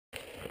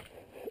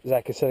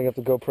Zach is setting up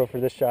the GoPro for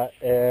this shot,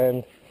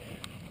 and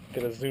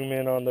gonna zoom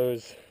in on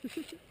those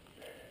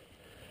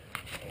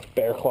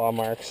bear claw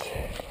marks.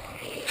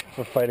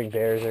 We're fighting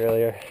bears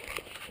earlier.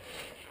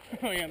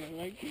 Oh yeah, my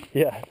leg.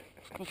 Yeah.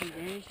 Fucking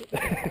bears.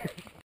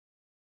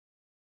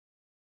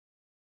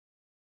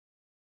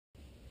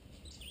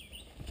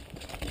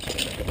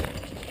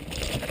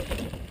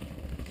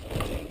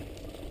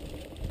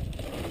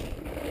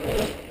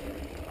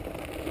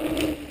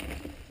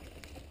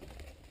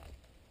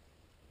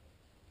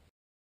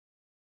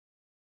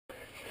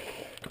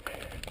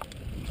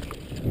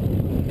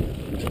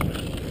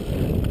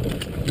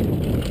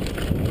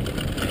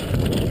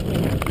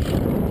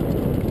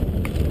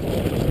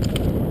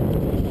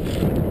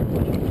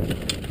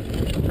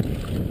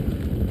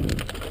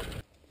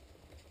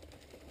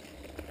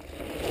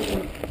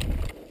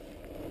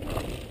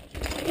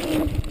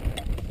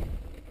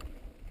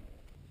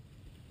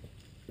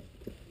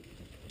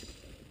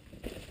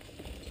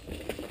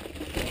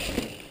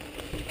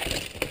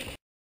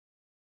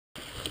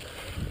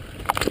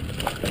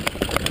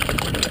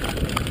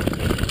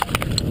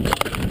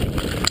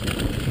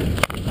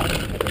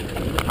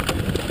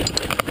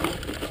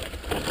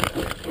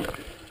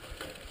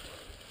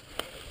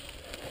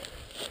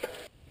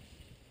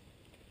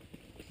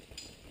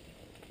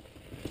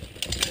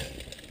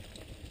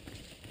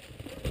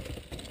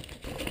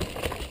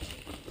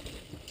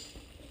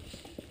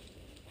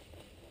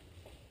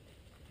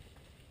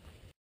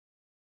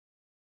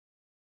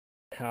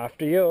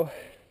 After you.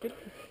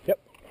 Yep.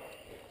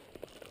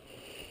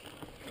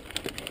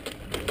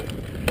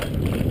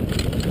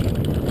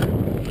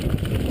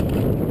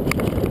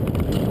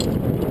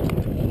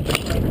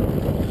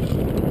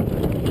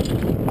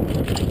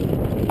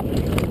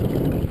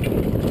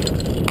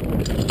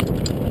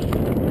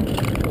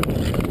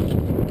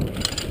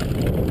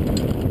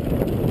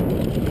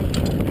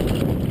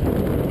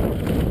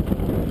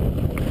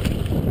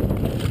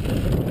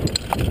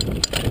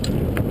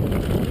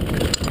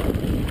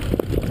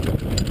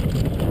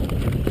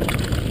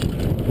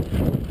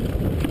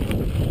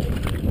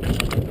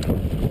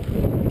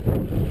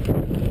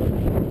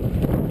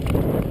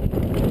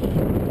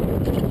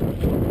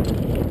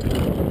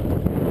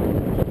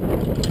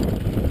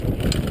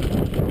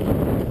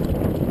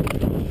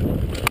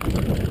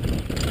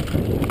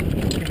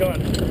 Keep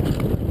going.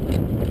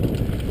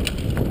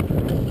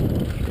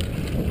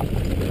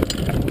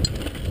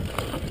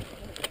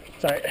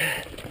 Sorry.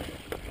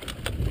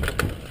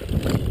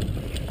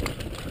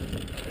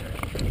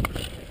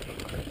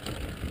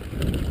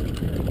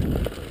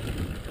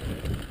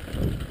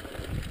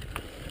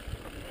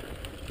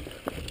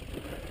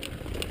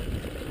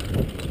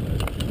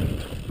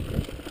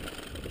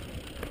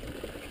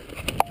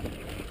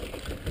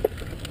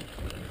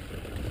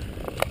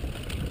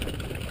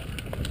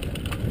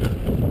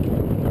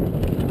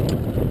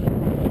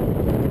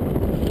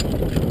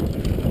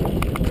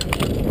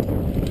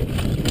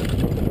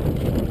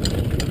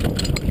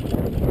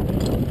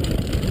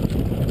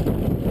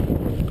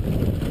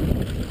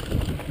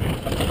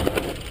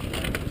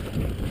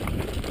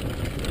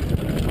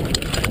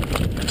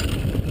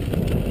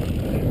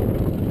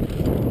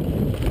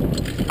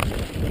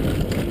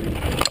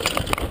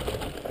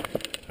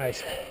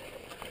 Nice.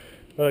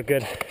 They look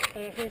good.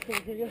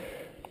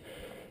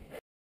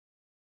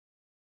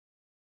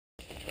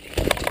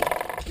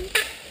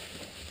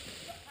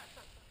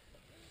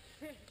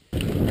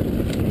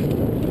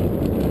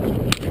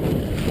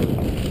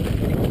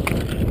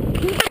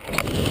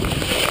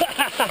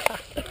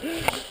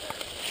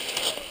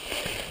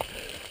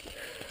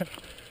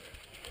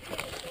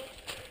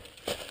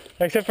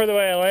 Except for the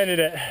way I landed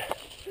it.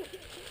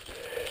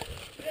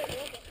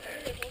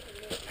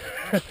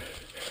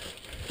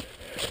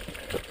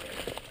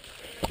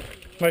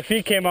 My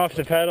feet came off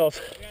the pedals.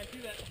 Yeah, I see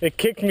that. It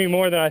kicked me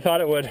more than I thought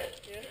it would. Yeah.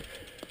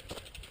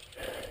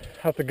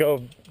 Have to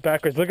go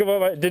backwards. Look at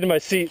what I did to my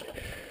seat.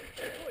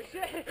 Holy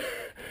shit.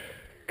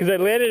 Because I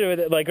landed with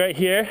it like right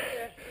here.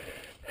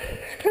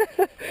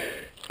 Yeah.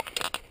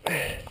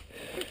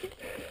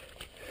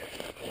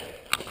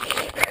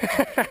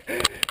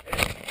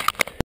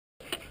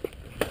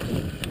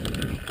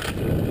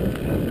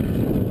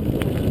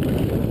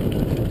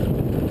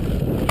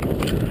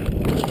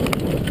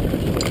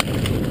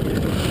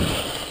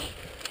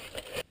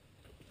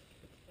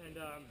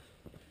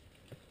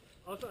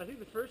 Also, I think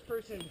the first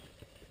person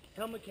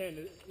helmet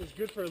can is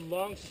good for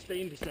long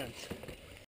sustained descents.